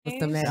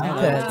Some that you Shout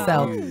could. out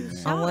So to you. I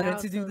Shout wanted out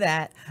to do to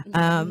that.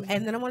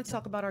 And then I want to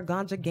talk about our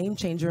Ganja Game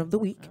Changer of the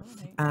Week.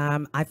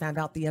 I found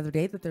out the other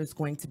day that there's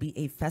going to be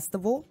a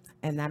festival,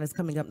 and that is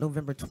coming up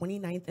November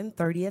 29th and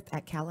 30th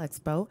at Cal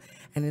Expo,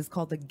 and it's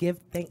called the Give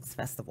Thanks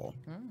Festival.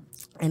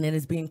 And it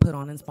is being put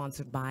on and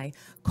sponsored by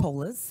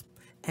Colas.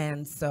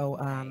 And so,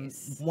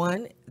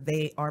 one,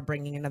 they are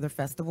bringing another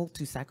festival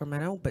to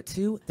Sacramento, but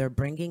two, they're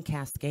bringing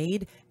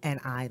Cascade, and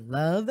I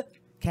love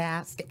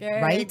Cascade,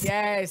 right?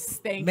 Yes,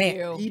 thank Man,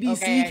 you.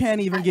 EDC can't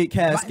even get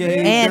Cascade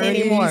And during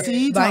anymore,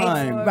 EDC right?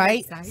 time.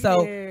 Right.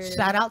 So Excited.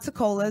 shout out to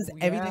Colas,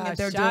 everything Yeah, that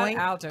they're shout doing.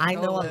 out to I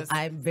know Colas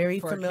I'm very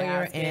for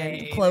familiar and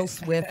Cascade.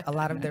 close with a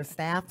lot of their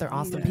staff. They're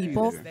awesome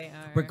people. They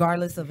are.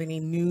 Regardless of any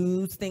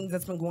news things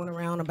that's been going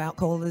around about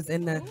Colas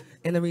in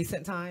the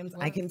recent times,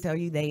 I can tell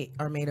you they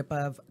are made up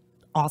of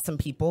awesome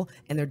people,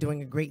 and they're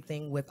doing a great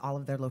thing with all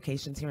of their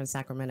locations here in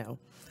Sacramento.